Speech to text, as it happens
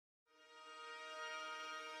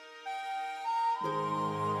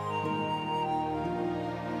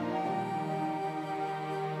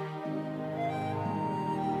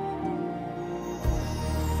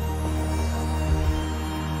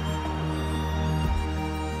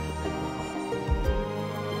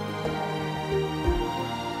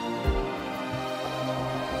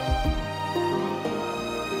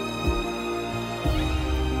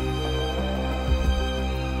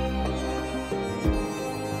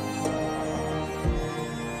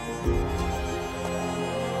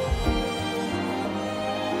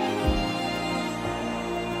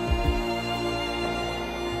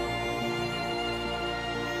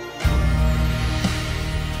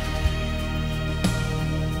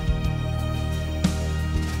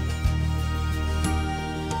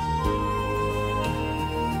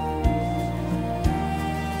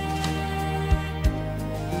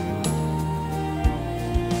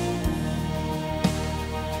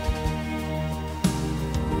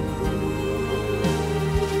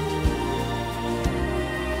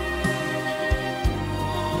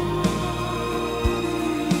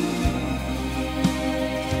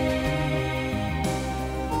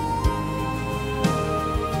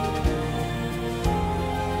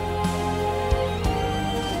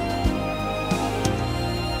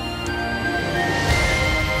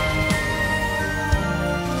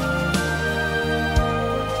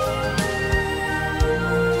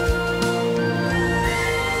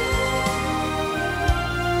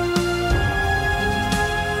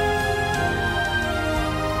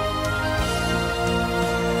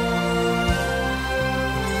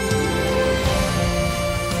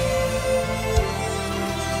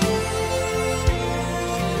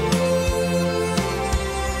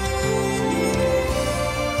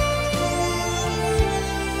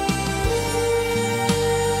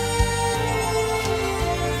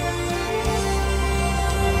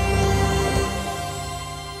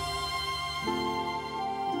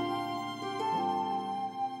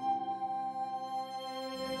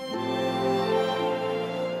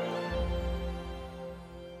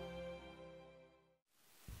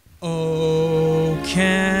O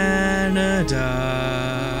Canada,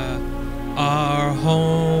 our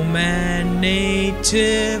home and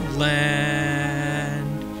native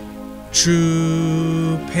land,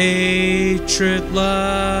 true patriot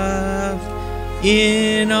love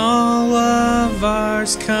in all of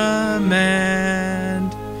ours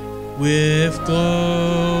command. With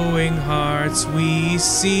glowing hearts we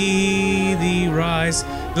see thee rise,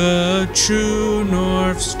 the true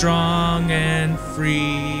north strong and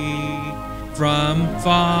free. From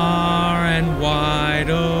far and wide,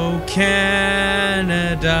 O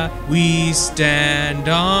Canada, we stand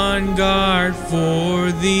on guard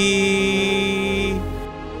for thee.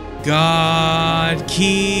 God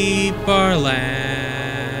keep our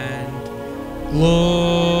land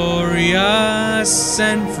glorious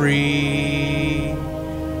and free.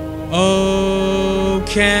 O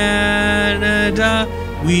Canada,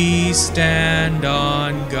 we stand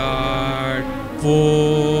on guard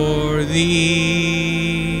for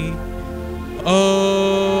thee.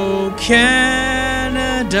 O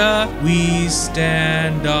Canada, we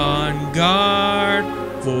stand on guard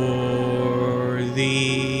for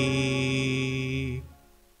thee.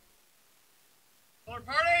 Order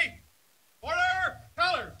party! Order!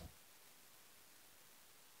 Colors!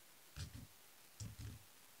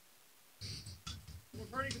 Order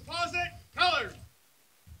party composite! Colors!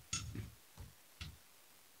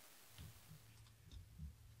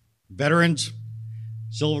 Veterans,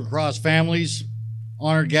 Silver Cross families,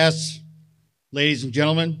 honored guests, ladies and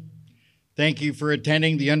gentlemen, thank you for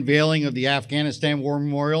attending the unveiling of the Afghanistan War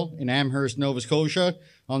Memorial in Amherst, Nova Scotia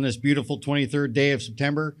on this beautiful 23rd day of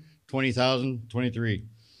September 2023.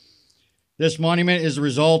 This monument is a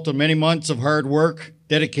result of many months of hard work,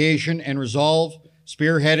 dedication, and resolve,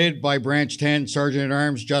 spearheaded by Branch 10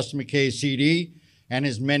 Sergeant-at-Arms Justin McKay, CD, and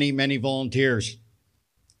his many, many volunteers.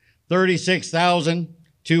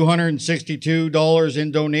 $36,262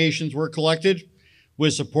 in donations were collected,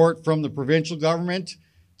 with support from the provincial government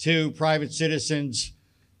to private citizens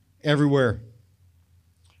everywhere,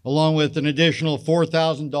 along with an additional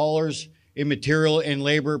 $4,000 in material and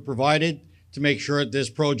labor provided to make sure that this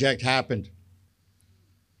project happened.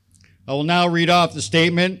 I will now read off the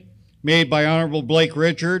statement made by Honorable Blake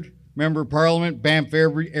Richard, Member of Parliament, Banff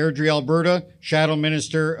Airdrie, Alberta, Shadow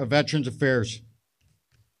Minister of Veterans Affairs.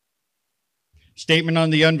 Statement on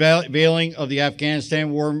the unveiling of the Afghanistan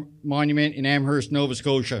War Monument in Amherst, Nova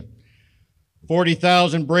Scotia.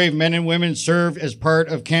 40,000 brave men and women served as part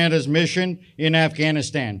of Canada's mission in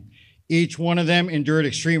Afghanistan. Each one of them endured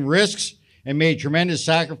extreme risks and made tremendous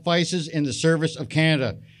sacrifices in the service of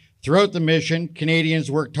Canada. Throughout the mission,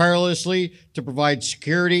 Canadians worked tirelessly to provide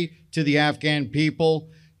security to the Afghan people,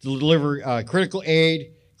 to deliver critical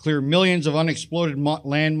aid, clear millions of unexploded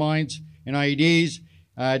landmines and IEDs,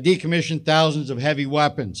 decommission thousands of heavy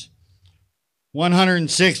weapons.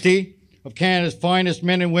 160 of Canada's finest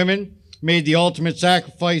men and women made the ultimate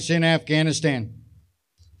sacrifice in Afghanistan.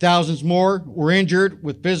 Thousands more were injured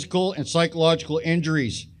with physical and psychological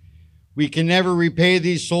injuries. We can never repay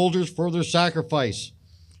these soldiers for their sacrifice.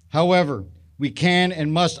 However, we can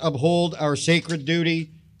and must uphold our sacred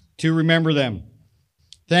duty to remember them.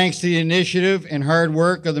 Thanks to the initiative and hard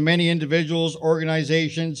work of the many individuals,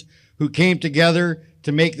 organizations who came together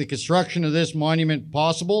to make the construction of this monument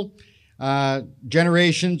possible,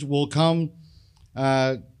 generations will come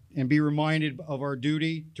and be reminded of our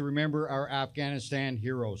duty to remember our Afghanistan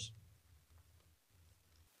heroes.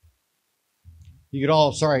 You can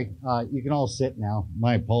all sit now.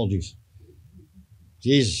 My apologies.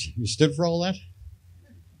 Jesus, you stood for all that?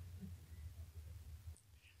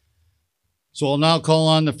 So I'll now call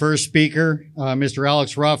on the first speaker, Mr.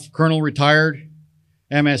 Alex Ruff, Colonel retired,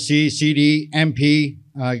 MSc, CD, MP,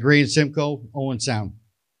 Gray and Simcoe, Owen Sound.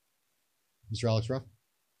 Mr. Alex Ruff.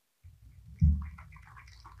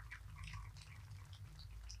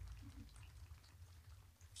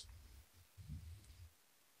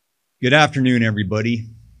 Good afternoon, everybody.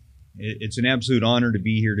 It's an absolute honor to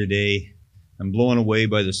be here today. I'm blown away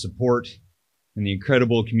by the support and the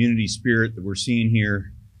incredible community spirit that we're seeing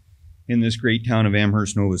here in this great town of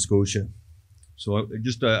Amherst, Nova Scotia. So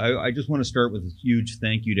I just want to start with a huge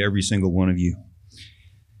thank you to every single one of you.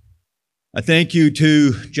 A thank you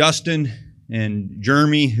to Justin and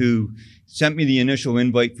Jeremy, who sent me the initial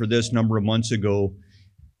invite for this number of months ago,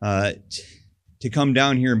 to come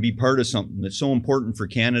down here and be part of something that's so important for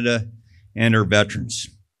Canada and our veterans.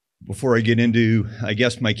 Before I get into, I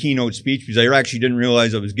guess, my keynote speech, because I actually didn't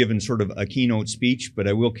realize I was given sort of a keynote speech, but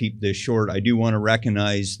I will keep this short. I do want to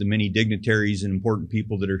recognize the many dignitaries and important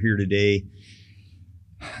people that are here today.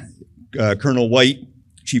 Colonel White,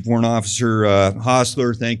 Chief Warrant Officer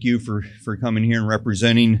Hostler, thank you for coming here and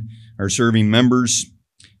representing our serving members.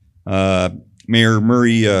 Mayor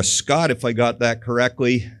Murray Scott, if I got that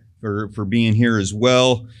correctly, for being here as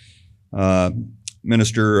well.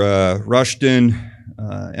 Minister Rushton,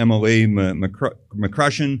 MLA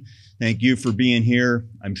McCrushen, thank you for being here.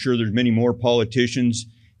 I'm sure there's many more politicians.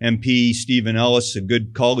 MP Stephen Ellis, a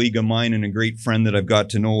good colleague of mine and a great friend that I've got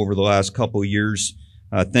to know over the last couple of years.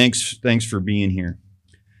 Thanks for being here.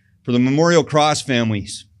 For the Memorial Cross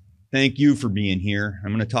families, thank you for being here.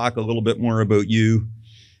 I'm going to talk a little bit more about you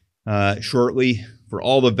shortly. For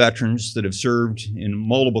all the veterans that have served in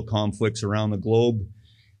multiple conflicts around the globe,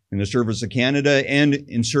 in the service of Canada and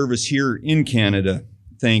in service here in Canada,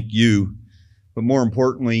 thank you. But more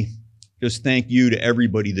importantly, just thank you to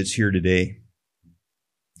everybody that's here today.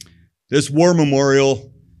 This war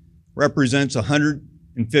memorial represents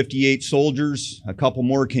 158 soldiers, a couple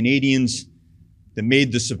more Canadians that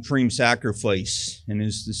made the supreme sacrifice. And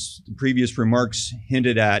as the previous remarks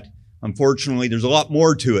hinted at, unfortunately, there's a lot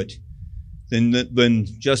more to it than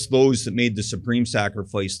just those that made the supreme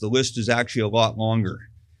sacrifice. The list is actually a lot longer.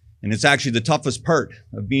 And it's actually the toughest part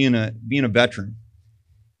of being a veteran,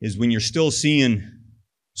 is when you're still seeing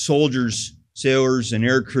soldiers, sailors, and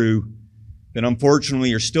aircrew that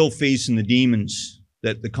unfortunately are still facing the demons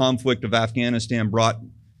that the conflict of Afghanistan brought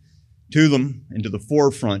to them and to the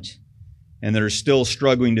forefront, and that are still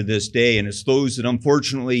struggling to this day. And it's those that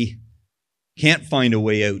unfortunately can't find a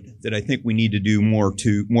way out that I think we need to do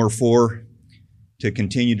more for to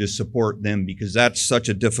continue to support them, because that's such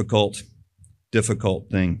a difficult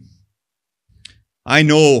thing. I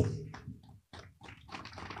know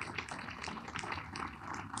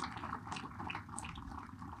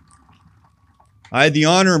I had the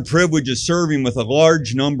honor and privilege of serving with a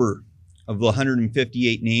large number of the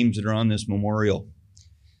 158 names that are on this memorial.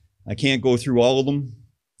 I can't go through all of them,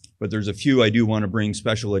 but there's a few I do want to bring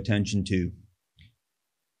special attention to.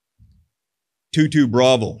 22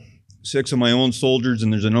 Bravo, 6 of my own soldiers,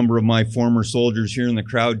 and there's a number of my former soldiers here in the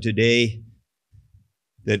crowd today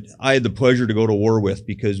that I had the pleasure to go to war with,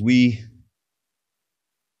 because we,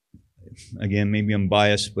 again, maybe I'm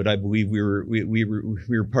biased, but I believe we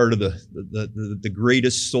were part of the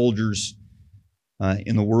greatest soldiers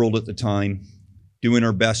in the world at the time, doing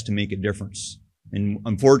our best to make a difference. And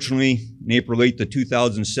unfortunately, in April 8th of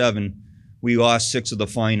 2007, we lost 6 of the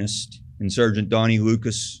finest in Sergeant Donnie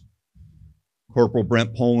Lucas, Corporal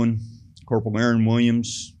Brent Poland, Corporal Aaron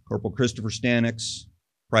Williams, Corporal Christopher Stanix,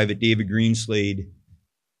 Private David Greenslade,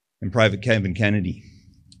 and Private Kevin Kennedy.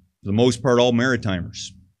 For the most part, all Maritimers.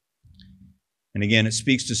 And again, it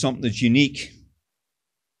speaks to something that's unique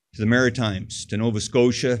to the Maritimes, to Nova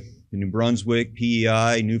Scotia, to New Brunswick,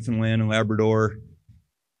 PEI, Newfoundland, and Labrador,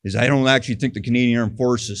 is I don't actually think the Canadian Armed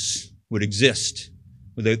Forces would exist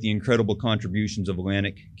without the incredible contributions of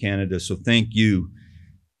Atlantic Canada. So thank you.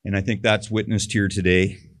 And I think that's witnessed here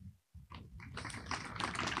today.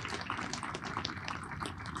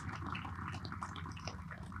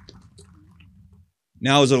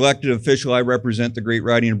 Now, as an elected official, I represent the great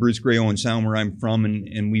riding of Bruce Grey Owen Sound, where I'm from,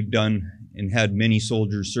 and we've done and had many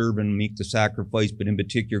soldiers serve and make the sacrifice, but in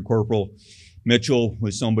particular, Corporal Mitchell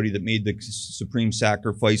was somebody that made the supreme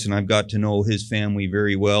sacrifice, and I've got to know his family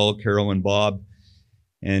very well, Carol and Bob.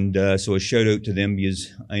 And so a shout out to them, because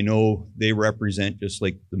I know they represent, just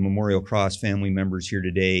like the Memorial Cross family members here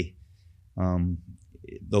today,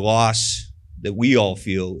 the loss that we all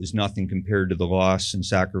feel is nothing compared to the loss and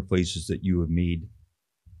sacrifices that you have made.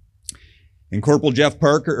 And Colonel Jeff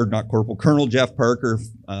Parker,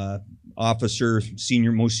 officer,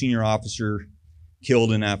 most senior officer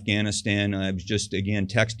killed in Afghanistan. I was just, again,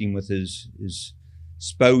 texting with his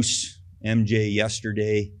spouse, MJ,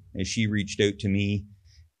 yesterday, as she reached out to me.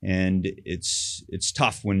 And it's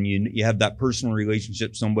tough when you have that personal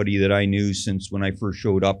relationship, somebody that I knew since when I first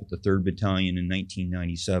showed up at the 3rd Battalion in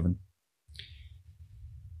 1997.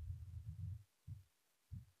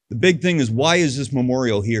 The big thing is, why is this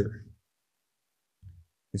memorial here?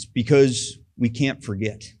 It's because we can't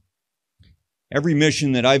forget. Every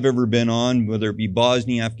mission that I've ever been on, whether it be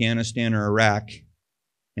Bosnia, Afghanistan, or Iraq,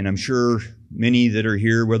 and I'm sure many that are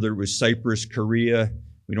here, whether it was Cyprus, Korea,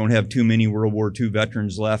 we don't have too many World War II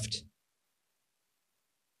veterans left.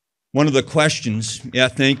 One of the questions,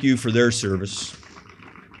 thank you for their service.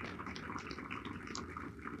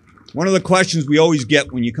 One of the questions we always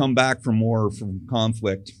get when you come back from war or from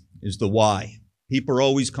conflict is the why. People are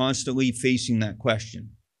always constantly facing that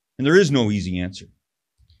question. And there is no easy answer.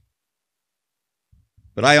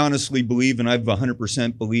 But I honestly believe, and I've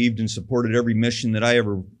 100% believed and supported every mission that I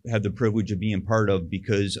ever had the privilege of being part of,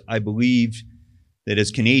 because I believe that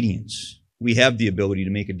as Canadians, we have the ability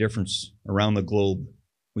to make a difference around the globe.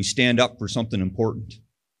 We stand up for something important.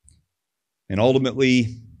 And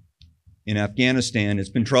ultimately, in Afghanistan, it's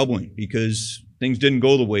been troubling because things didn't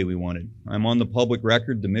go the way we wanted. I'm on the public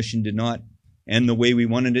record. The mission did not end the way we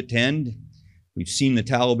wanted it to end. We've seen the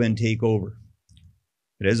Taliban take over.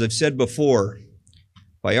 But as I've said before,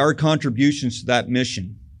 by our contributions to that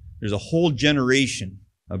mission, there's a whole generation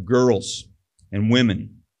of girls and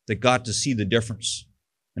women that got to see the difference.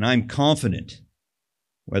 And I'm confident,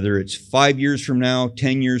 whether it's 5 years from now,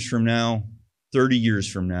 10 years from now, 30 years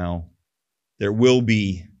from now, there will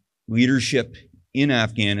be leadership in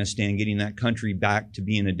Afghanistan getting that country back to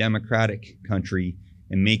being a democratic country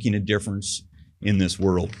and making a difference in this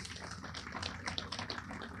world.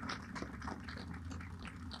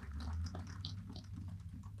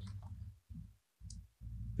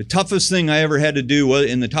 The toughest thing I ever had to do was,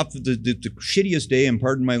 and the shittiest day, and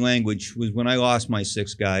pardon my language, was when I lost my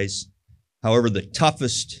 6 guys. However, the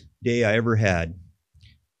toughest day I ever had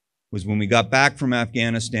was when we got back from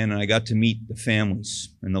Afghanistan and I got to meet the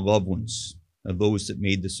families and the loved ones of those that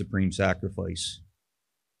made the supreme sacrifice.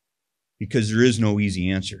 Because there is no easy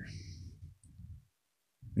answer.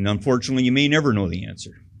 And unfortunately, you may never know the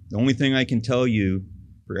answer. The only thing I can tell you,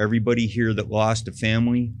 for everybody here that lost a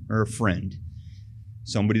family or a friend,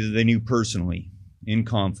 somebody that they knew personally in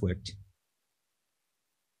conflict,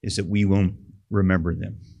 is that we will remember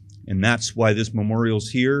them. And that's why this memorial's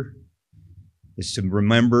here, is to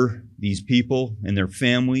remember these people and their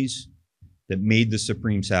families that made the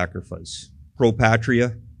supreme sacrifice. Pro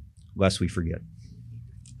Patria, lest we forget.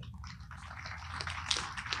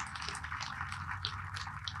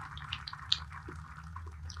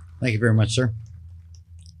 Thank you very much, sir.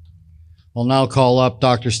 I'll now call up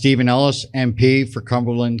Dr. Stephen Ellis, MP for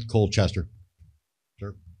Cumberland, Colchester.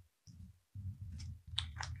 Sir.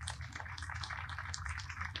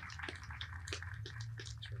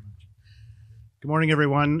 Good morning,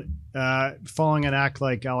 everyone. Following an act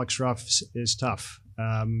like Alex Ruff's is tough.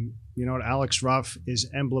 You know what? Alex Ruff is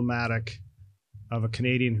emblematic of a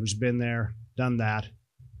Canadian who's been there, done that,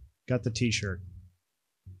 got the T-shirt.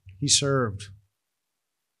 He served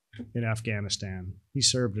in Afghanistan. He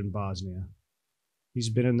served in Bosnia. He's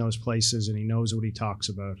been in those places and he knows what he talks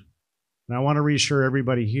about. And I want to reassure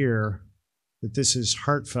everybody here that this is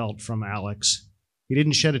heartfelt from Alex. He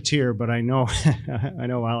didn't shed a tear, but I know I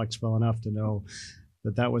know Alex well enough to know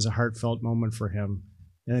that that was a heartfelt moment for him,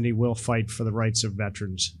 and he will fight for the rights of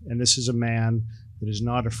veterans. And this is a man that is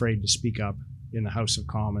not afraid to speak up in the House of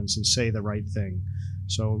Commons and say the right thing.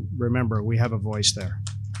 So remember, we have a voice there.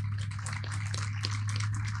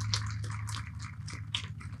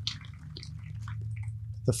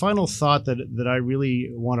 The final thought that I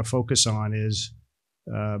really want to focus on is,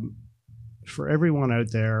 for everyone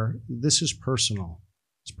out there, this is personal.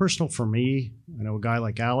 It's personal for me. I know a guy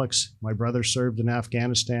like Alex. My brother served in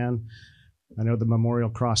Afghanistan. I know the Memorial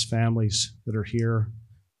Cross families that are here,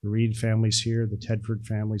 the Reed families here, the Tedford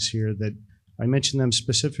families here, that I mention them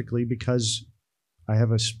specifically because I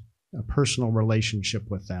have a personal relationship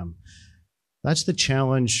with them. That's the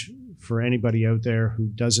challenge for anybody out there who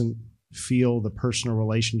doesn't feel the personal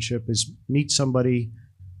relationship, is meet somebody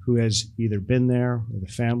who has either been there, or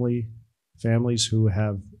the families who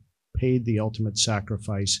have paid the ultimate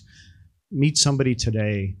sacrifice. Meet somebody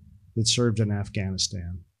today that served in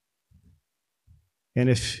Afghanistan. And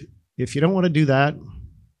if you don't want to do that,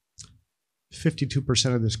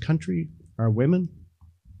 52% of this country are women.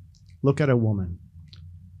 Look at a woman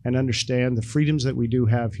and understand the freedoms that we do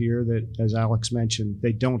have here that, as Alex mentioned,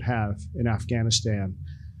 they don't have in Afghanistan.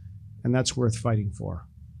 And that's worth fighting for.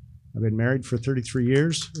 I've been married for 33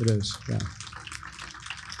 years. It is, yeah.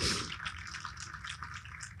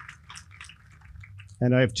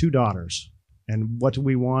 And I have 2 daughters. And what do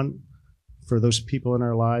we want for those people in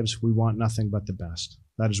our lives? We want nothing but the best.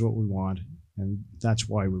 That is what we want. And that's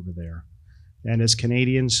why we were there. And as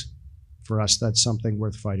Canadians, for us, that's something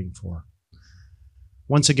worth fighting for.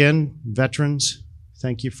 Once again, veterans,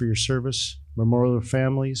 thank you for your service. Memorial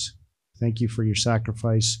families, thank you for your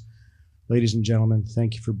sacrifice. Ladies and gentlemen,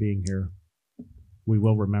 thank you for being here. We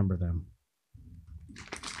will remember them.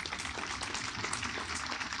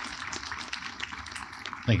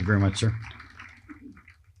 Thank you very much, sir.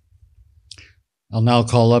 I'll now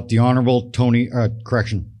call up the Honorable Tory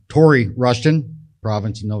Rushton,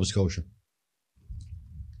 Province of Nova Scotia.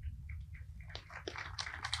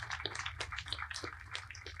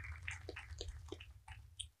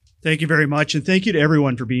 Thank you very much, and thank you to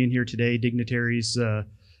everyone for being here today, dignitaries,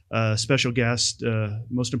 special guests,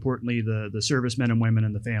 most importantly, the servicemen and women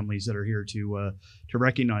and the families that are here to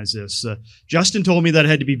recognize this. Justin told me that I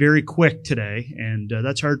had to be very quick today, and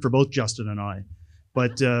that's hard for both Justin and I.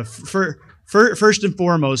 But first and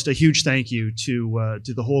foremost, a huge thank you to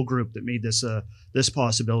the whole group that made this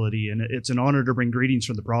possibility, and it's an honor to bring greetings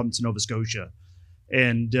from the province of Nova Scotia,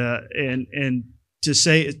 and to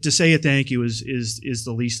say a thank you is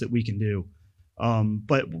the least that we can do.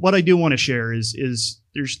 But what I do want to share is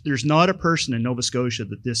there's not a person in Nova Scotia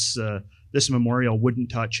that this memorial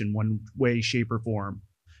wouldn't touch in one way, shape, or form.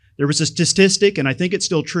 There was a statistic, and I think it's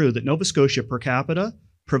still true, that Nova Scotia per capita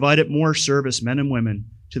provided more service men and women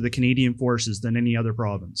to the Canadian forces than any other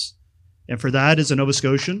province. And for that, as a Nova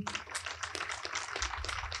Scotian,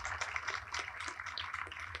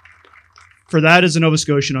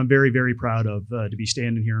 I'm very, very proud of to be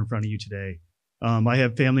standing here in front of you today. I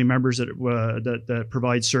have family members that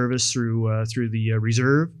provide service through the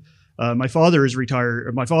reserve. My father is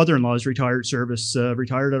retired. My father-in-law is retired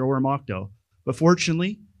at Oromocto. But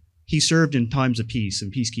fortunately, he served in times of peace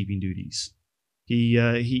and peacekeeping duties.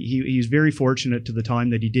 He's very fortunate to the time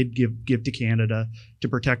that he did give to Canada to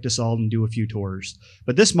protect us all and do a few tours.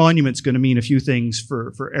 But this monument's going to mean a few things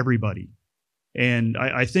for everybody. And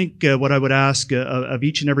I think what I would ask of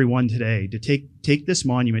each and every one today to take this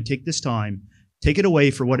monument, take this time, take it away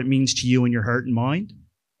for what it means to you in your heart and mind,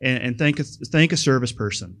 and thank a service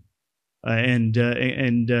person, and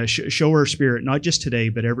show her spirit, not just today,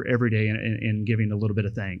 but every day, in giving a little bit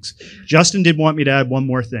of thanks. Justin did want me to add one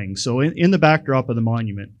more thing. So in the backdrop of the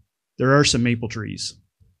monument, there are some maple trees.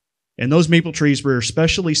 And those maple trees were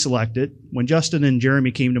specially selected when Justin and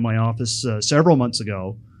Jeremy came to my office several months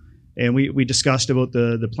ago, and we discussed about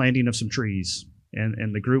the planting of some trees,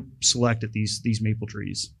 and the group selected these maple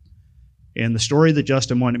trees. And the story that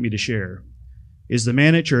Justin wanted me to share is the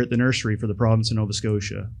manager at the nursery for the province of Nova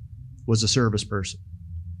Scotia was a service person.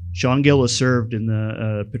 Sean Gillis served in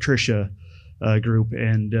the Patricia group,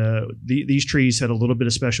 and these trees had a little bit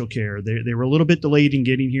of special care. They were a little bit delayed in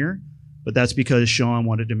getting here, but that's because Sean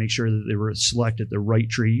wanted to make sure that they were selected the right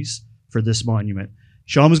trees for this monument.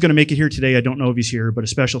 Sean was going to make it here today. I don't know if he's here, but a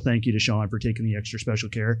special thank you to Sean for taking the extra special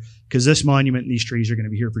care, because this monument and these trees are going to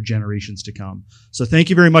be here for generations to come. So thank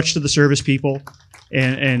you very much to the service people,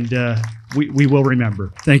 and we will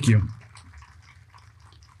remember. Thank you.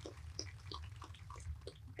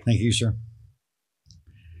 Thank you, sir.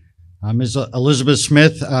 Ms. Elizabeth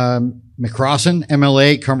Smith McCrossan,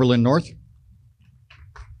 MLA, Cumberland North.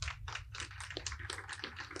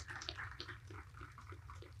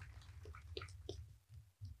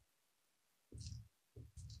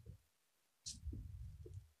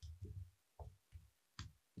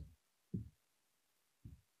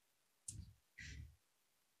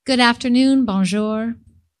 Good afternoon, bonjour.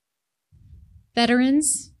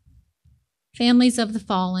 Veterans, families of the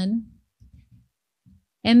fallen,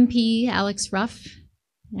 MP Alex Ruff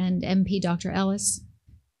and MP Dr. Ellis,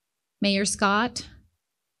 Mayor Scott,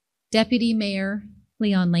 Deputy Mayor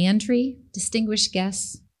Leon Landry, distinguished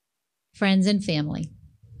guests, friends, and family.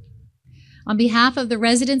 On behalf of the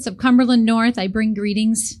residents of Cumberland North, I bring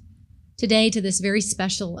greetings today to this very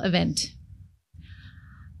special event.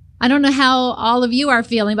 I don't know how all of you are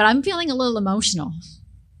feeling, but I'm feeling a little emotional.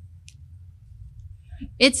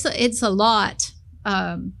 It's a lot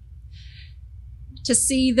to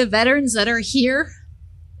see the veterans that are here,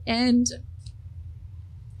 and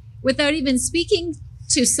without even speaking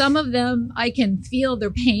to some of them, I can feel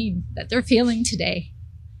their pain that they're feeling today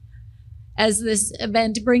as this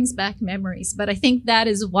event brings back memories. But I think that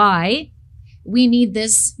is why we need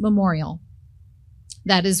this memorial.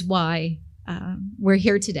 That is why we're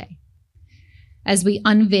here today, as we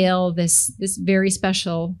unveil this very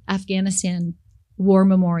special Afghanistan War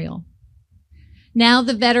Memorial. Now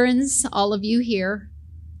the veterans, all of you here,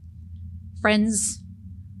 friends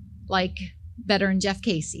like veteran Jeff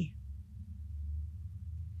Casey,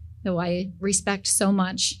 who I respect so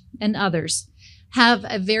much, and others, have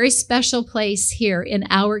a very special place here in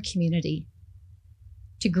our community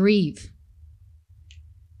to grieve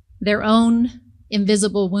their own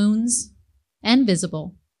invisible wounds and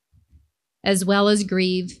visible, as well as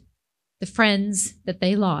grieve the friends that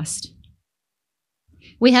they lost.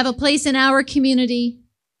 We have a place in our community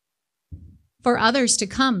for others to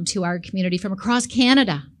come to our community from across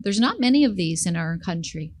Canada. There's not many of these in our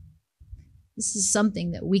country. This is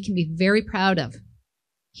something that we can be very proud of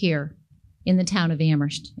here in the town of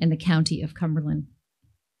Amherst, in the county of Cumberland.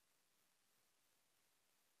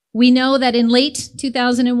 We know that in late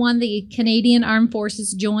 2001, the Canadian Armed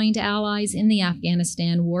Forces joined allies in the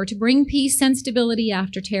Afghanistan War to bring peace and stability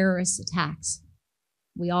after terrorist attacks.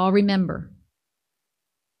 We all remember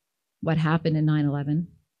what happened in 9/11.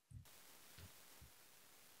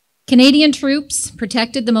 Canadian troops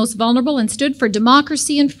protected the most vulnerable and stood for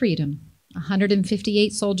democracy and freedom.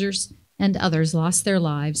 158 soldiers and others lost their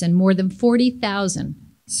lives, and more than 40,000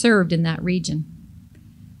 served in that region.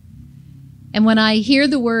 And when I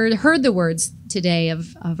heard the words today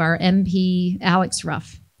of our MP Alex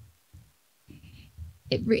Ruff,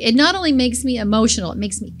 it not only makes me emotional, it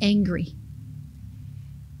makes me angry.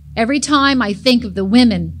 Every time I think of the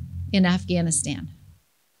women in Afghanistan,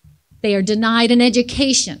 they are denied an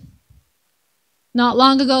education. Not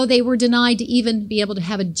long ago, they were denied to even be able to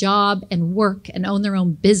have a job and work and own their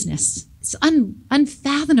own business. It's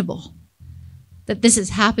unfathomable that this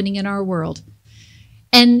is happening in our world.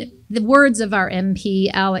 And the words of our MP,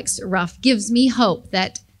 Alex Ruff, gives me hope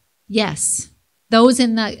that, yes, those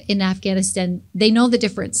in Afghanistan, they know the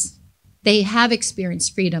difference. They have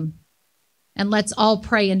experienced freedom. And let's all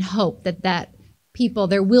pray and hope that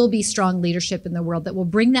there will be strong leadership in the world that will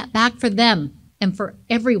bring that back for them and for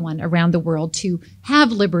everyone around the world to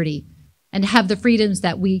have liberty and have the freedoms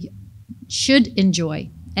that we should enjoy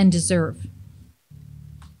and deserve.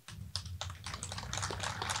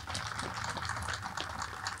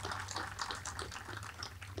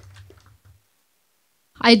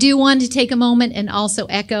 I do want to take a moment and also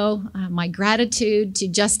echo my gratitude to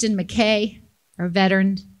Justin McKay, our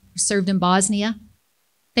veteran who served in Bosnia.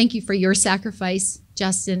 Thank you for your sacrifice,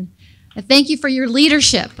 Justin. And thank you for your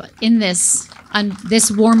leadership in this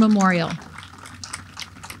war memorial.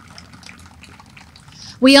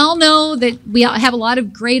 We all know that we have a lot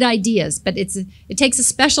of great ideas, but it takes a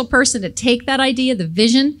special person to take that idea, the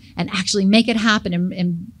vision, and actually make it happen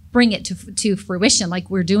and bring it to fruition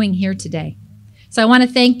like we're doing here today. So I want to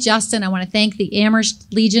thank Justin. I want to thank the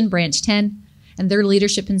Amherst Legion Branch 10 and their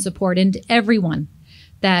leadership and support, and everyone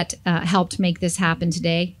that helped make this happen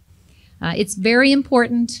today. It's very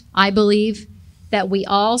important, I believe, that we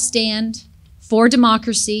all stand for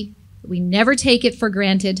democracy. We never take it for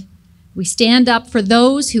granted. We stand up for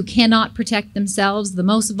those who cannot protect themselves, the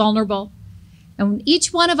most vulnerable. And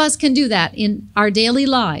each one of us can do that in our daily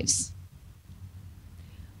lives.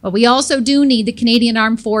 But we also do need the Canadian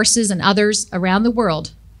Armed Forces and others around the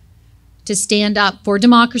world to stand up for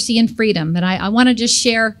democracy and freedom. And I want to just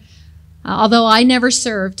share, although I never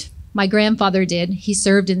served, my grandfather did. He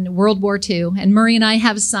served in World War II. And Murray and I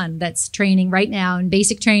have a son that's training right now in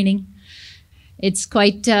basic training. It's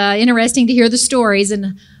quite interesting to hear the stories.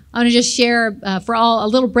 And I want to just share a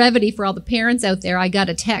little brevity for all the parents out there. I got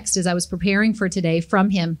a text as I was preparing for today from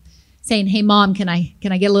him saying, "Hey, Mom, can I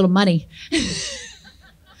get a little money?"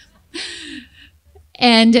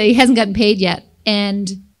 And he hasn't gotten paid yet.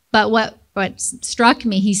 But what struck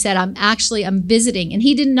me, he said, I'm visiting. And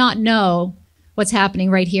he did not know what's happening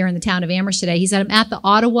right here in the town of Amherst today. He said, I'm at the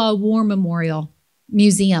Ottawa War Memorial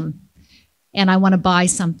Museum. and I want to buy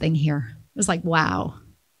something here. It was like, wow,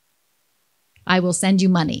 I will send you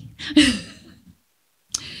money.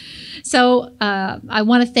 So I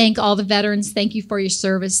want to thank all the veterans. Thank you for your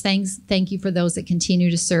service. Thank you for those that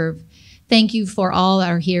continue to serve. Thank you for all that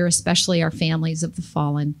are here, especially our families of the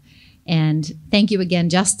fallen. And thank you again,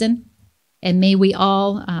 Justin. And may we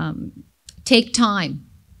all take time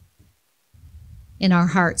in our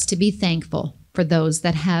hearts to be thankful for those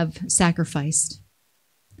that have sacrificed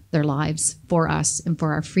their lives for us and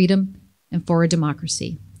for our freedom and for our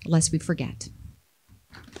democracy, lest we forget.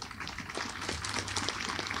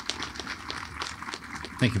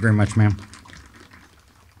 Thank you very much, ma'am.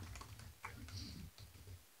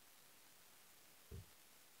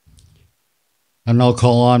 I'll now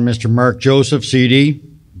call on Mr. Mark Joseph, CD,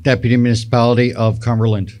 Deputy Municipality of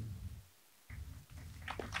Cumberland.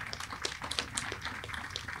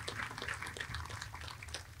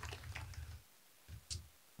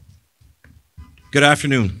 Good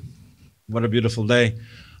afternoon. What a beautiful day.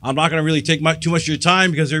 I'm not going to really take too much of your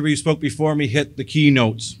time because everybody who spoke before me hit the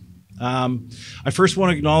keynotes. I first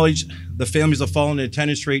want to acknowledge the families of fallen in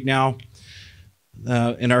attendance right now,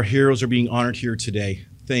 and our heroes are being honored here today.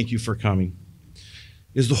 Thank you for coming.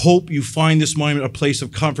 It is the hope you find this monument a place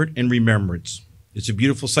of comfort and remembrance. It's a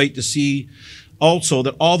beautiful sight to see also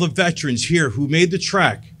that all the veterans here who made the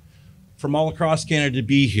trek from all across Canada to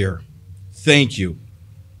be here, thank you.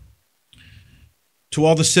 To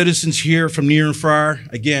all the citizens here from near and far,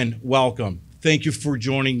 again, welcome. Thank you for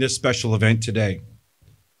joining this special event today.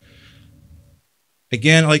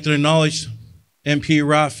 Again, I'd like to acknowledge MP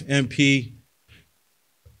Ruff, MP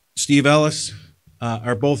Steve Ellis,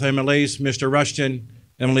 are both MLAs, Mr. Rushton,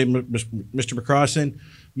 MLA Mr. McCrossan,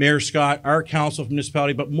 Mayor Scott, our council of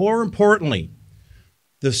municipality, but more importantly,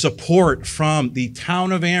 the support from the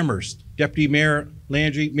town of Amherst, Deputy Mayor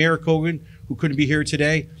Landry, Mayor Cogan, who couldn't be here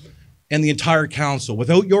today, and the entire council.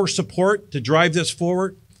 Without your support to drive this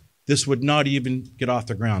forward, this would not even get off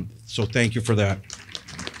the ground. So thank you for that.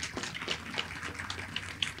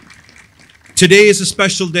 Today is a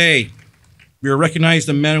special day. We are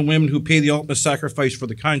recognizing the men and women who pay the ultimate sacrifice for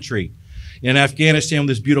the country in Afghanistan with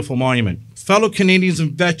this beautiful monument. Fellow Canadians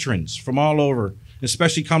and veterans from all over,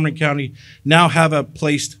 especially Cumberland County, now have a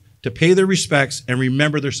place to pay their respects and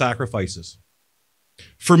remember their sacrifices.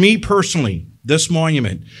 For me personally, this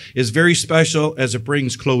monument is very special as it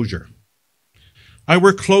brings closure. I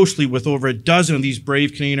work closely with over a dozen of these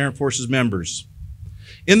brave Canadian Armed Forces members.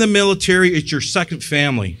 In the military, it's your second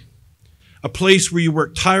family, a place where you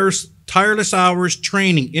work tireless hours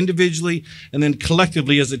training individually and then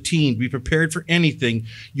collectively as a team to be prepared for anything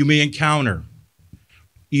you may encounter,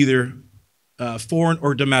 either foreign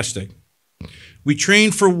or domestic. We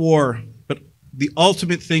train for war, but the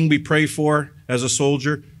ultimate thing we pray for as a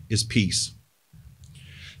soldier is peace.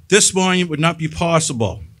 This monument would not be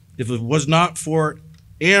possible if it was not for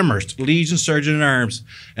Amherst Legion Sergeant-at-Arms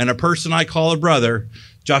and a person I call a brother,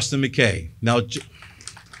 Justin McKay. Now,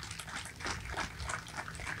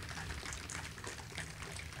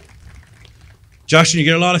 Justin, you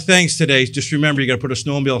get a lot of thanks today. Just remember, you got to put a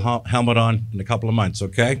snowmobile helmet on in a couple of months,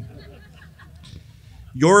 okay?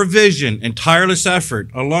 Your vision and tireless effort,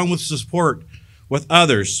 along with support with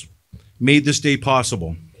others, made this day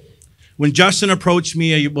possible. When Justin approached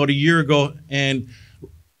me about a year ago and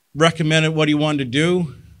recommended what he wanted to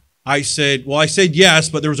do, I said yes,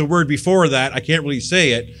 but there was a word before that. I can't really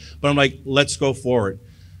say it, but I'm like, let's go for it,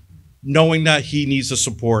 knowing that he needs the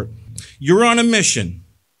support. You're on a mission,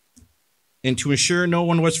 and to ensure no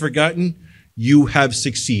one was forgotten, you have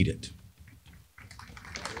succeeded.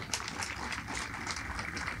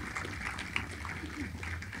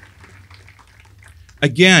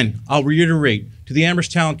 Again, I'll reiterate to the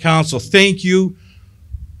Amherst Town Council, thank you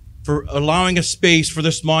for allowing a space for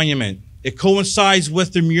this monument. It coincides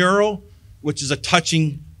with the mural, which is a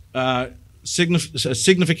touching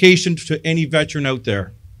signification to any veteran out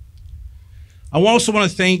there. I also want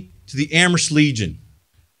to thank to the Amherst Legion.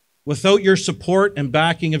 Without your support and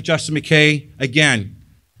backing of Justin McKay, again,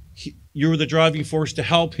 you were the driving force to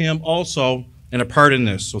help him also and a part in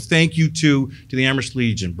this. So thank you to the Amherst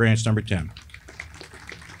Legion, branch number 10.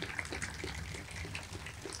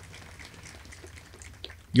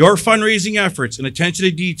 Your fundraising efforts and attention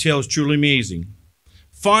to detail is truly amazing.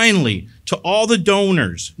 Finally, to all the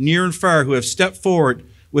donors near and far who have stepped forward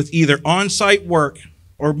with either on-site work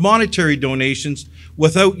or monetary donations,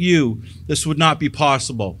 without you, this would not be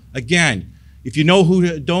possible. Again, if you know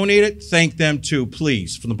who donated, thank them too,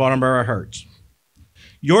 please, from the bottom of our hearts.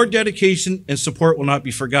 Your dedication and support will not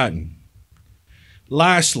be forgotten.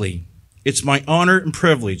 Lastly, It's my honor and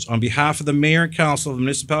privilege on behalf of the Mayor and Council of the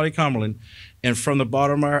Municipality of Cumberland and from the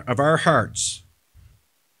bottom of our hearts,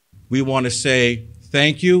 we want to say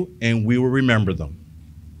thank you and we will remember them.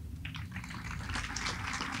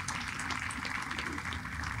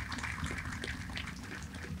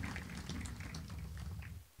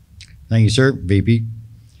 Thank you, sir. VP.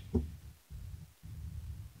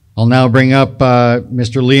 I'll now bring up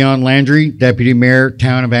Mr. Leon Landry, Deputy Mayor,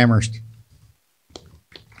 Town of Amherst.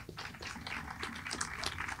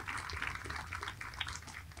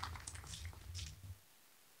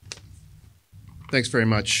 Thanks very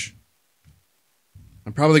much.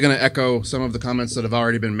 I'm probably going to echo some of the comments that have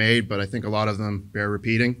already been made, but I think a lot of them bear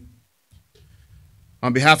repeating.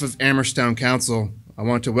 On behalf of Amherst Town Council, I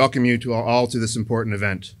want to welcome you all to this important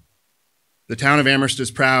event. The town of Amherst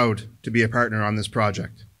is proud to be a partner on this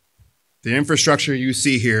project. The infrastructure you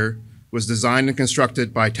see here was designed and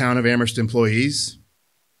constructed by Town of Amherst employees,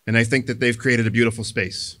 and I think that they've created a beautiful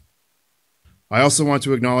space. I also want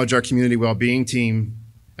to acknowledge our community well-being team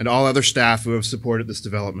and all other staff who have supported this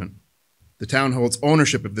development. The town holds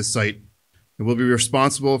ownership of this site and will be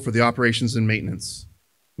responsible for the operations and maintenance.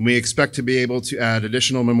 And we expect to be able to add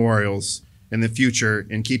additional memorials in the future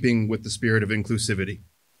in keeping with the spirit of inclusivity.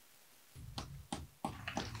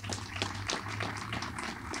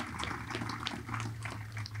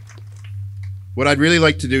 What I'd really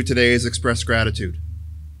like to do today is express gratitude.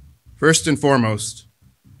 First and foremost,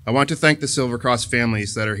 I want to thank the Silver Cross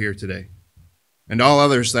families that are here today, and all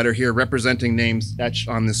others that are here representing names etched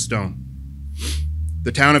on this stone.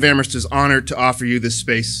 The town of Amherst is honored to offer you this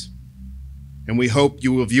space, and we hope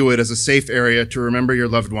you will view it as a safe area to remember your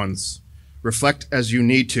loved ones, reflect as you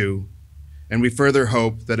need to, and we further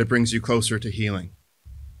hope that it brings you closer to healing.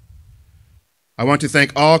 I want to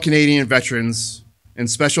thank all Canadian veterans, and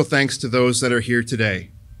special thanks to those that are here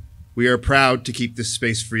today. We are proud to keep this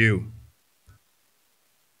space for you.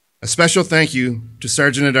 A special thank you to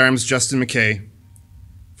Sergeant-at-Arms Justin McKay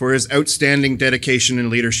for his outstanding dedication and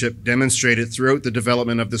leadership demonstrated throughout the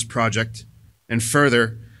development of this project, and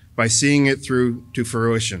further by seeing it through to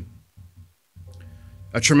fruition.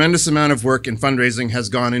 A tremendous amount of work and fundraising has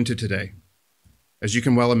gone into today, as you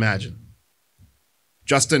can well imagine.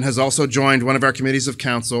 Justin has also joined one of our committees of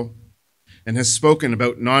council and has spoken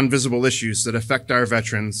about non-visible issues that affect our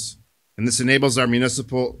veterans, and this enables our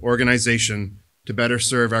municipal organization to better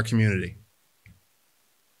serve our community.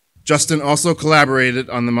 Justin also collaborated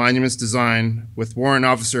on the monument's design with Warrant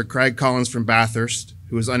Officer Craig Collins from Bathurst,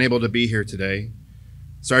 who is unable to be here today,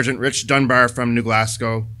 Sergeant Rich Dunbar from New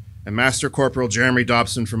Glasgow, and Master Corporal Jeremy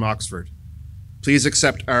Dobson from Oxford. Please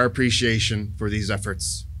accept our appreciation for these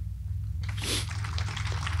efforts.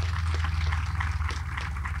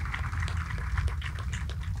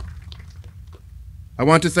 I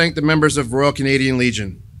want to thank the members of Royal Canadian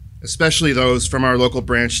Legion, especially those from our local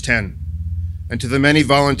Branch 10, and to the many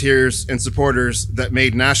volunteers and supporters that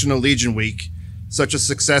made National Legion Week such a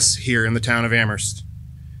success here in the town of Amherst.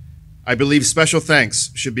 I believe special thanks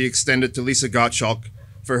should be extended to Lisa Gottschalk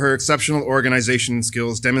for her exceptional organization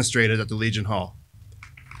skills demonstrated at the Legion Hall.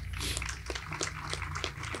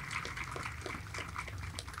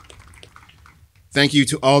 Thank you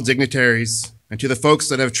to all dignitaries and to the folks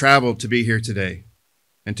that have traveled to be here today.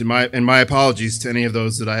 And my apologies to any of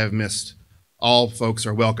those that I have missed. All folks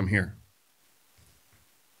are welcome here.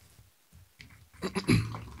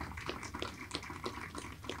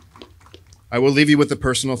 I will leave you with a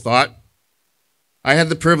personal thought. I had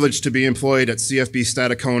the privilege to be employed at CFB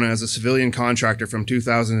Stadacona as a civilian contractor from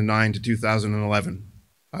 2009 to 2011.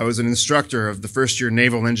 I was an instructor of the first-year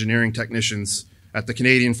naval engineering technicians at the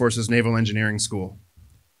Canadian Forces Naval Engineering School.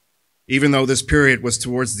 Even though this period was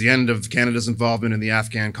towards the end of Canada's involvement in the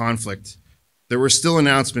Afghan conflict, there were still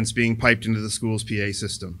announcements being piped into the school's PA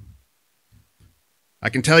system. I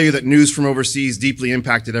can tell you that news from overseas deeply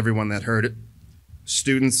impacted everyone that heard it,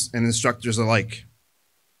 students and instructors alike.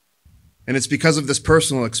 And it's because of this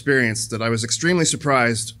personal experience that I was extremely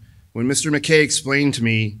surprised when Mr. McKay explained to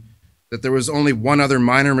me that there was only one other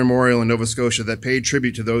minor memorial in Nova Scotia that paid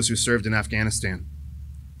tribute to those who served in Afghanistan.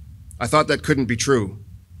 I thought that couldn't be true,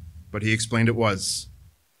 but he explained it was.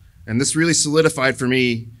 And this really solidified for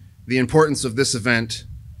me the importance of this event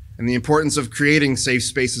and the importance of creating safe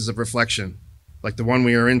spaces of reflection, like the one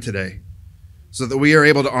we are in today, so that we are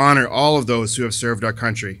able to honor all of those who have served our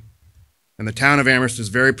country. And the town of Amherst is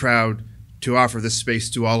very proud to offer this space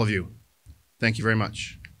to all of you. Thank you very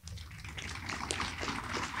much.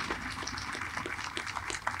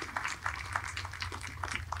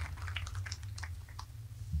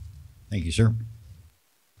 Thank you, sir.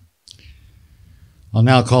 I'll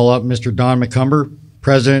now call up Mr. Don McCumber,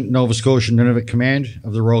 President, Nova Scotia Nunavut Command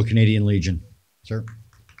of the Royal Canadian Legion. Sir.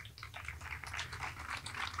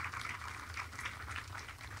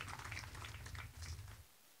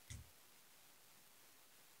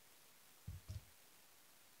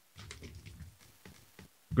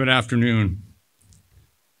 Good afternoon.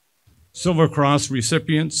 Silver Cross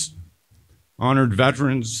recipients, honored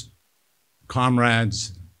veterans,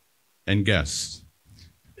 comrades, and guests.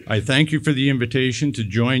 I thank you for the invitation to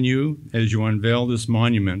join you as you unveil this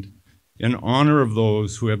monument in honor of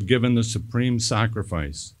those who have given the supreme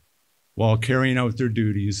sacrifice while carrying out their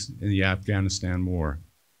duties in the Afghanistan War.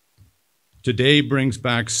 Today brings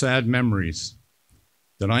back sad memories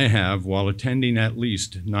that I have while attending at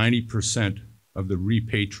least 90% of the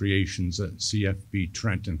repatriations at CFB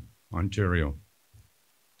Trenton, Ontario.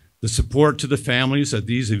 The support to the families at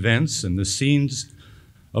these events and the scenes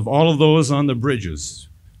of all of those on the bridges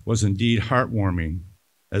was indeed heartwarming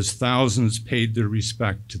as thousands paid their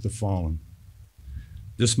respect to the fallen.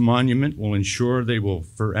 This monument will ensure they will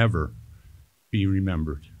forever be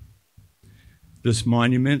remembered. This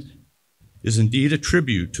monument is indeed a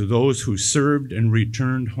tribute to those who served and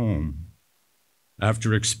returned home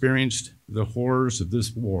after experienced the horrors of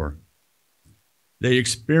this war. They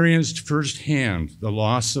experienced firsthand the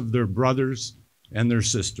loss of their brothers and their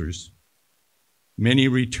sisters. Many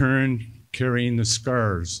returned carrying the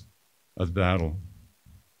scars of battle.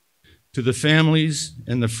 To the families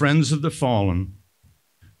and the friends of the fallen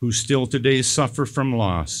who still today suffer from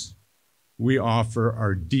loss, we offer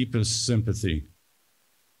our deepest sympathy.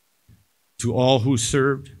 To all who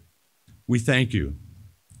served, we thank you.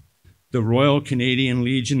 The Royal Canadian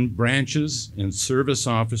Legion branches and service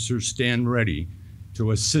officers stand ready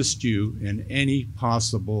to assist you in any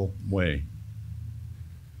possible way.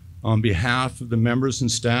 On behalf of the members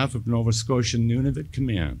and staff of Nova Scotia Nunavut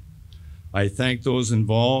Command, I thank those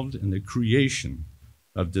involved in the creation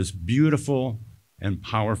of this beautiful and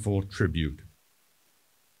powerful tribute.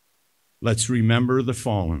 Let's remember the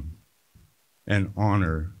fallen and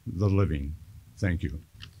honor the living. Thank you.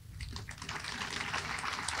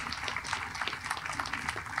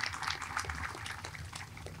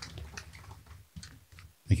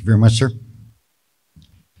 Thank you very much, sir.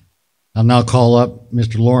 I'll now call up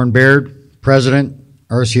Mr. Lauren Baird, President,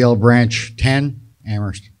 RCL Branch 10,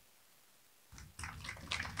 Amherst.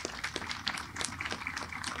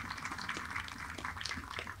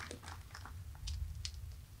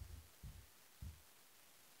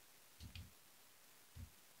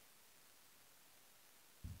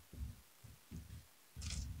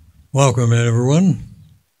 Welcome, everyone.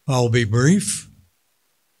 I'll be brief.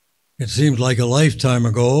 It seems like a lifetime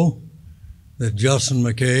ago that Justin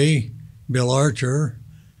McKay, Bill Archer,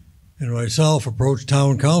 and myself approached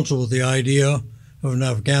town council with the idea of an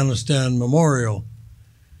Afghanistan memorial.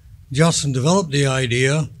 Justin developed the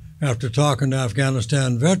idea after talking to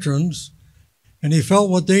Afghanistan veterans, and he felt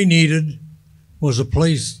what they needed was a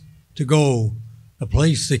place to go, a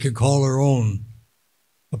place they could call their own,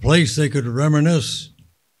 a place they could reminisce,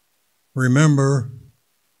 remember,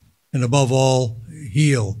 and above all,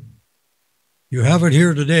 heal. You have it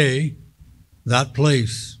here today, that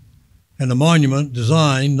place, and a monument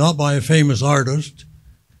designed not by a famous artist,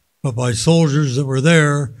 but by soldiers that were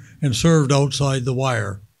there and served outside the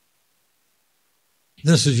wire.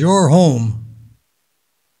 This is your home.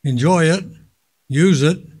 Enjoy it, use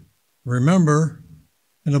it, remember,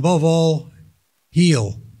 and above all,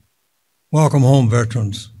 heal. Welcome home,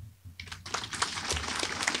 veterans.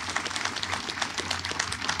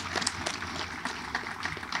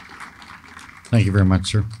 Thank you very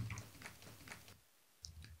much, sir.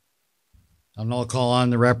 I'll now call on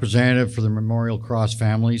the representative for the Memorial Cross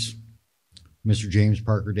families, Mr. James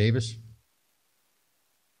Parker Davis.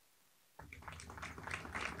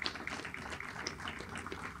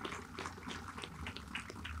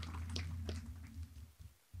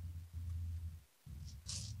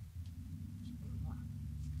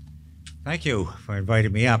 Thank you for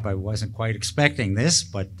inviting me up. I wasn't quite expecting this,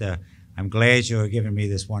 but I'm glad you're giving me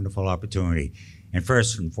this wonderful opportunity. And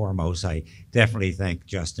first and foremost, I definitely thank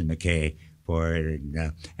Justin McKay for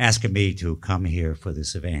asking me to come here for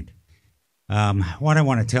this event. What I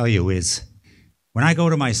want to tell you is, when I go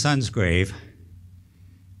to my son's grave,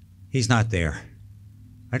 he's not there.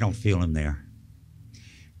 I don't feel him there.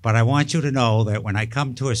 But I want you to know that when I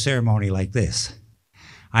come to a ceremony like this,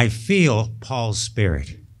 I feel Paul's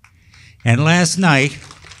spirit. And last night,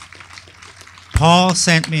 Paul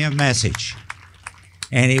sent me a message,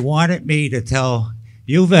 and he wanted me to tell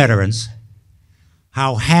you veterans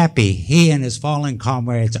how happy he and his fallen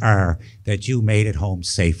comrades are that you made it home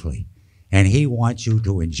safely. And he wants you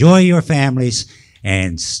to enjoy your families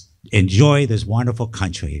and enjoy this wonderful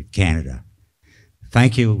country of Canada.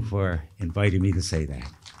 Thank you for inviting me to say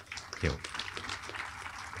that. Thank you.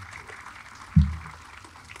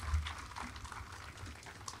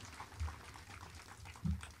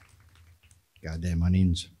 Goddamn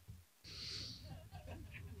onions.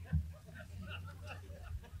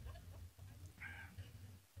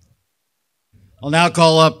 I'll now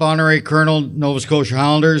call up Honorary Colonel Nova Scotia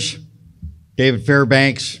Highlanders, David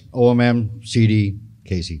Fairbanks, OMM, CD,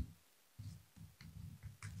 Casey.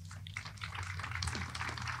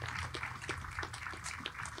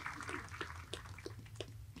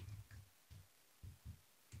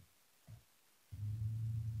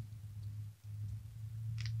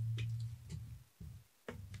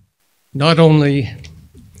 Not only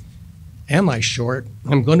am I short,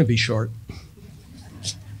 I'm going to be short.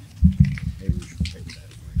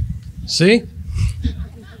 See?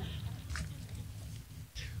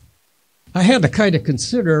 I had to kind of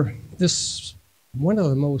consider this one of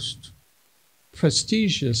the most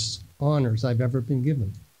prestigious honors I've ever been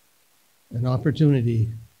given, an opportunity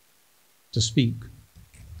to speak,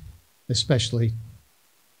 especially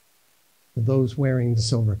to those wearing the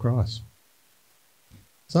Silver Cross.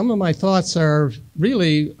 Some of my thoughts are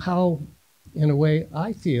really how, in a way,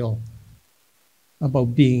 I feel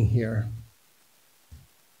about being here.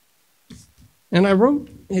 And I wrote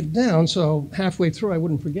it down so halfway through I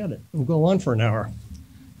wouldn't forget it and go on for an hour.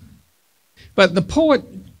 But the poet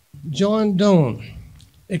John Donne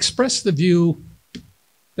expressed the view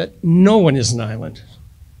that no one is an island.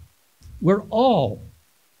 We're all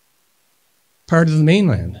part of the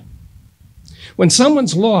mainland. When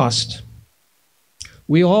someone's lost,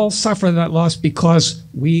 we all suffer that loss because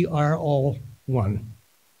we are all one.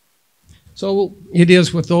 So it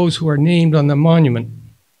is with those who are named on the monument.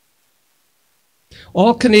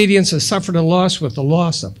 All Canadians have suffered a loss with the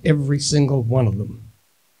loss of every single one of them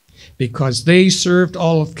because they served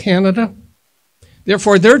all of Canada.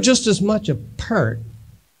 Therefore, they're just as much a part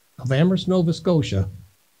of Amherst, Nova Scotia,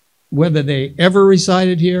 whether they ever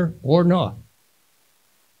resided here or not.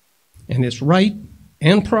 And it's right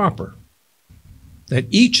and proper that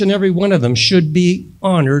each and every one of them should be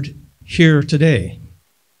honored here today.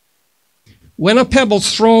 When a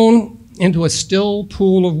pebble's thrown into a still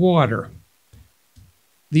pool of water,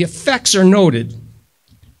 the effects are noted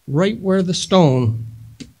right where the stone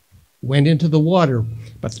went into the water,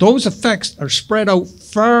 but those effects are spread out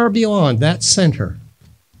far beyond that center.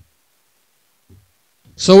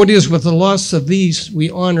 So it is with the loss of these we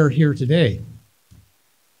honor here today.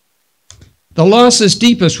 The loss is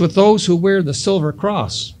deepest with those who wear the Silver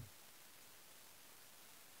Cross,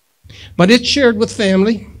 but it's shared with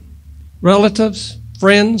family, relatives,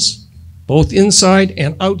 friends, both inside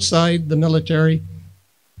and outside the military,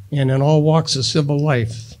 and in all walks of civil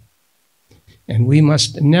life. And we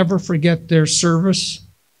must never forget their service,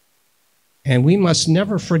 and we must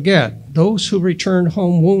never forget those who return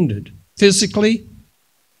home wounded, physically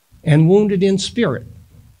and wounded in spirit.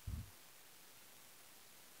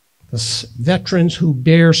 The veterans who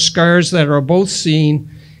bear scars that are both seen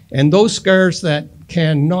and those scars that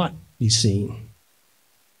cannot be seen.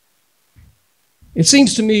 It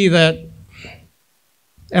seems to me that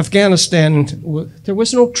Afghanistan, there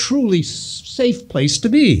was no truly safe place to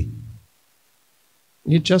be.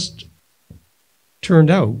 It just turned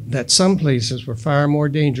out that some places were far more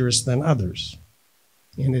dangerous than others.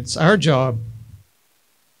 And it's our job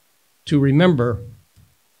to remember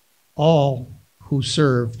all who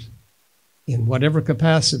served in whatever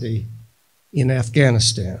capacity in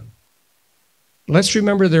Afghanistan. Let's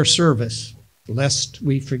remember their service, lest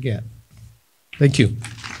we forget. Thank you.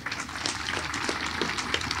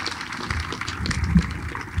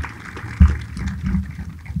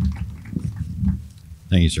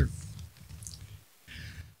 Thank you, sir.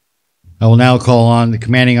 I will now call on the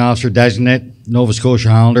Commanding Officer Designate, Nova Scotia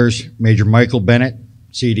Highlanders, Major Michael Bennett,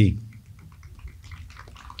 CD.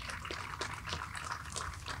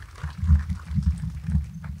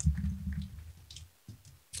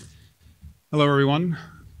 Hello, everyone.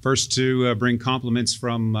 First, to bring compliments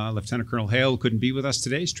from Lieutenant Colonel Hale, who couldn't be with us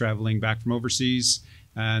today. He's traveling back from overseas,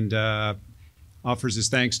 and offers his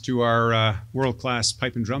thanks to our world-class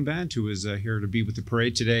pipe and drum band, who is here to be with the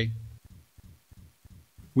parade today.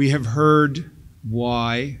 We have heard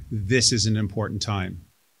why this is an important time.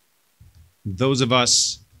 Those of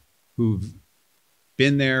us who've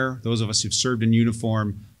been there, those of us who've served in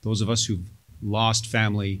uniform, those of us who've lost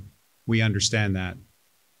family, we understand that.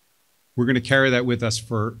 We're going to carry that with us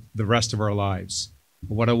for the rest of our lives.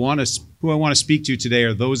 But who I want to speak to today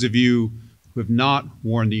are those of you who have not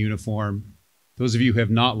worn the uniform, those of you who have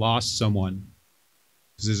not lost someone,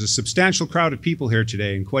 because there's a substantial crowd of people here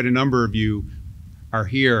today, and quite a number of you are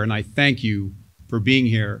here, and I thank you for being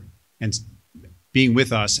here and being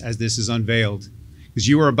with us as this is unveiled, because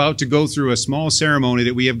you are about to go through a small ceremony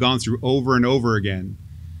that we have gone through over and over again.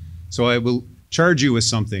 So I will charge you with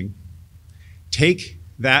something. Take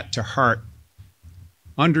that to heart.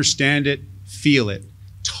 Understand it, feel it.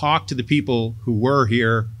 Talk to the people who were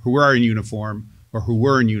here, who are in uniform, or who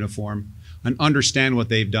were in uniform, and understand what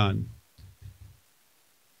they've done.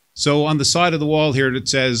 So on the side of the wall here it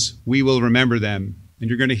says, "We will remember them," and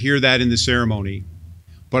you're going to hear that in the ceremony.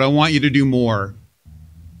 But I want you to do more.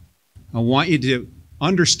 I want you to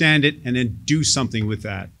understand it and then do something with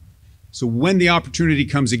that. So when the opportunity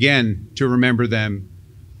comes again to remember them,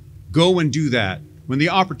 go and do that. When the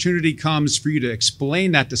opportunity comes for you to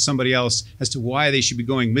explain that to somebody else as to why they should be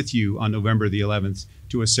going with you on November the 11th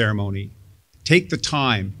to a ceremony, take the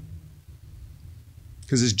time.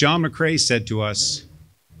 Because as John McCrae said to us,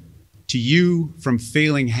 "To you from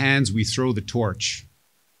failing hands we throw the torch.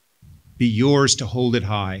 Be yours to hold it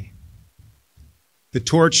high." The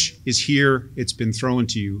torch is here. It's been thrown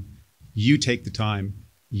to you. You take the time.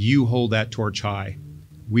 You hold that torch high.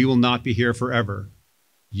 We will not be here forever.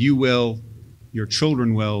 You will, your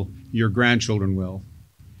children will, your grandchildren will.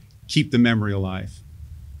 Keep the memory alive.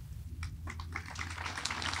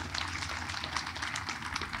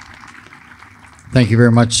 Thank you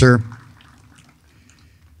very much, sir.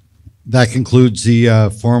 That concludes the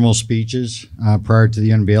formal speeches prior to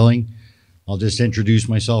the unveiling. I'll just introduce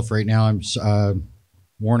myself right now. I'm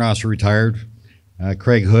Warrant Officer retired.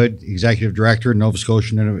 Craig Hood, Executive Director, Nova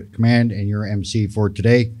Scotia Nunavut Command, and your MC for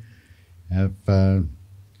today. If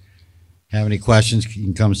have any questions, you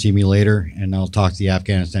can come see me later, and I'll talk to the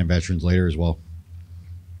Afghanistan veterans later as well.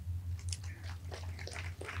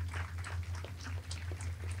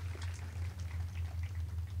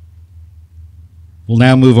 We'll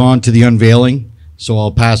now move on to the unveiling. So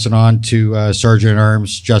I'll pass it on to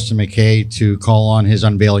Sergeant-at-Arms Justin McKay to call on his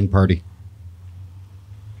unveiling party.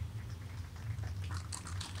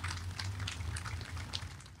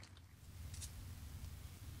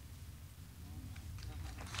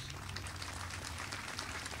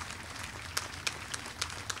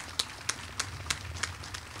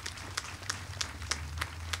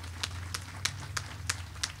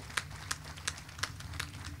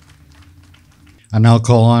 I now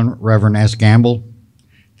call on Reverend S. Gamble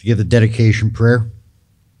to give the dedication prayer.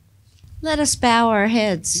 Let us bow our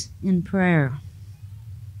heads in prayer.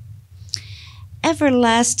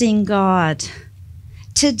 Everlasting God,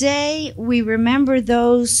 today we remember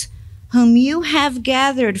those whom you have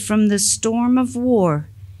gathered from the storm of war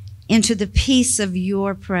into the peace of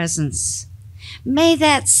your presence. May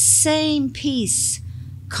that same peace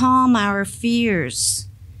calm our fears,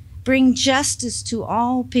 bring justice to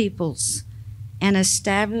all peoples, and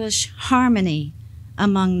establish harmony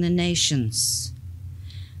among the nations.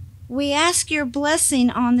 We ask your blessing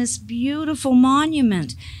on this beautiful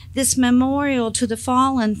monument, this memorial to the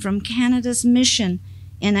fallen from Canada's mission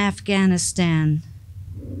in Afghanistan.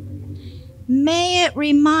 May it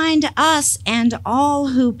remind us and all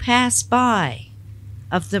who pass by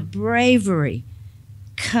of the bravery,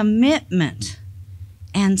 commitment,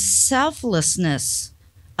 and selflessness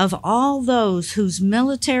of all those whose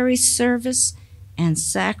military service and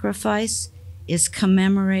sacrifice is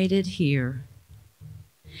commemorated here.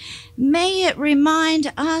 May it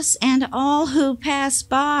remind us and all who pass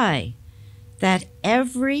by that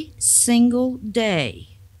every single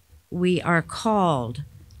day we are called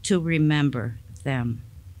to remember them.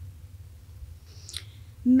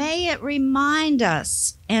 May it remind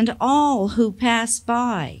us and all who pass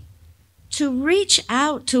by to reach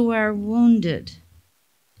out to our wounded,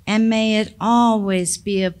 and may it always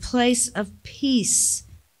be a place of peace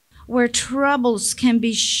where troubles can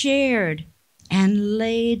be shared and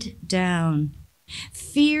laid down,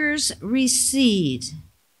 fears recede,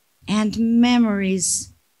 and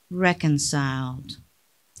memories reconciled.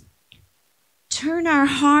 Turn our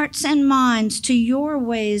hearts and minds to your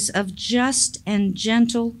ways of just and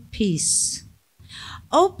gentle peace.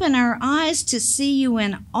 Open our eyes to see you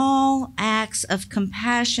in all acts of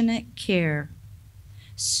compassionate care.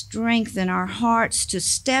 Strengthen our hearts to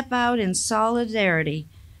step out in solidarity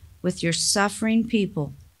with your suffering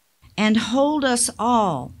people, and hold us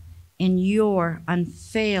all in your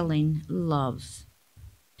unfailing love.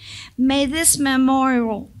 May this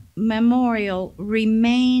memorial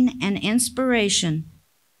remain an inspiration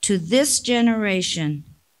to this generation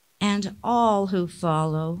and all who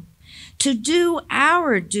follow, to do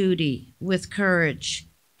our duty with courage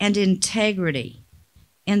and integrity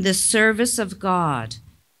in the service of God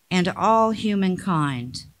and all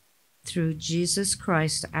humankind, through Jesus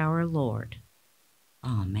Christ our Lord.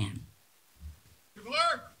 Amen.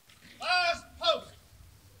 Bugler, last post.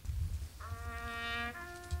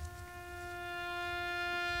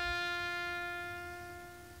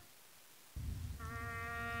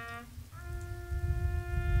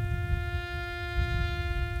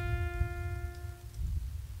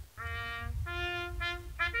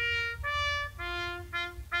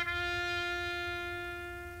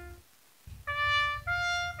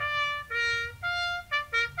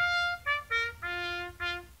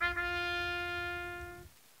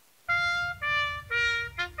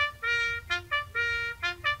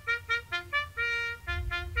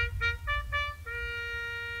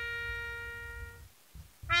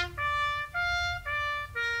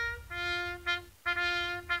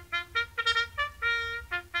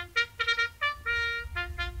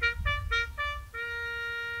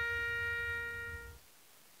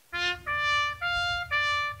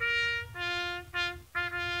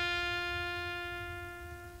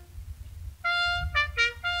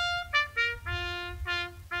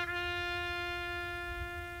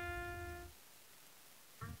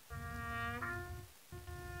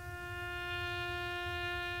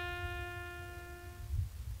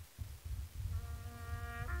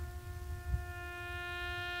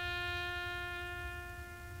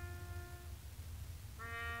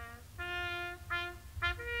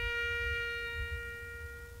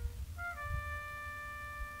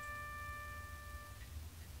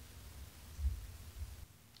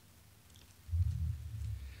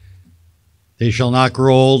 They shall not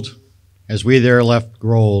grow old, as we there left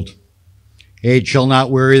grow old. Age shall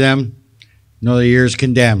not weary them, nor the years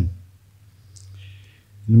condemn.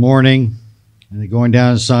 In the morning, and the going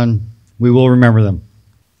down of the sun, we will remember them.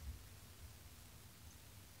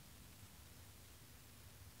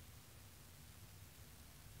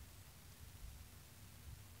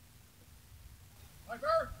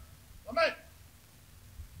 Piper, lament.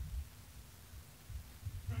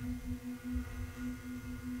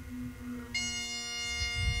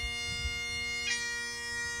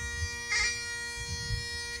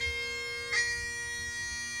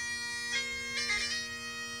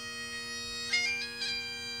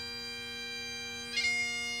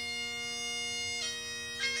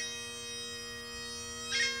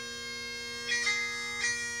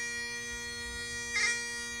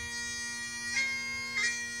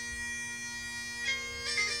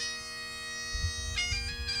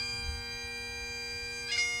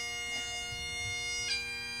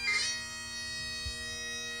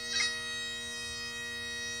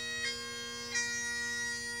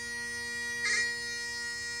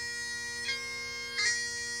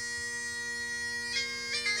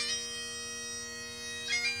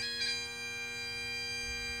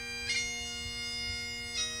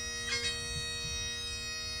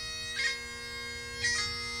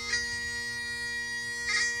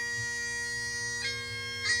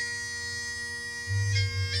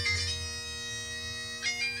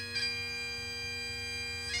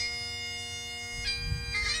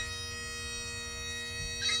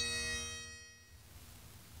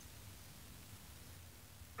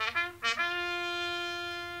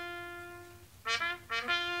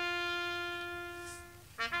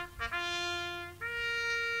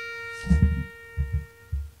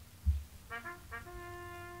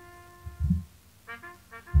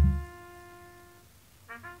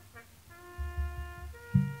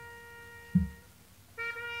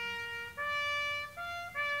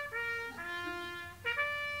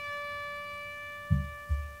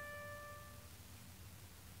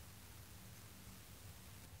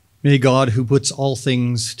 May God, who puts all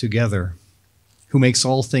things together, who makes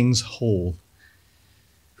all things whole,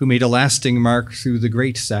 who made a lasting mark through the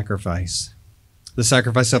great sacrifice, the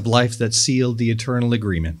sacrifice of life that sealed the eternal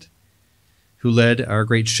agreement, who led our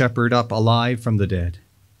great shepherd up alive from the dead,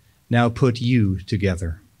 now put you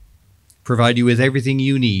together, provide you with everything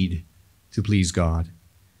you need to please God,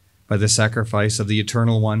 by the sacrifice of the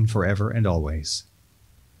Eternal One forever and always.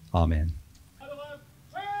 Amen.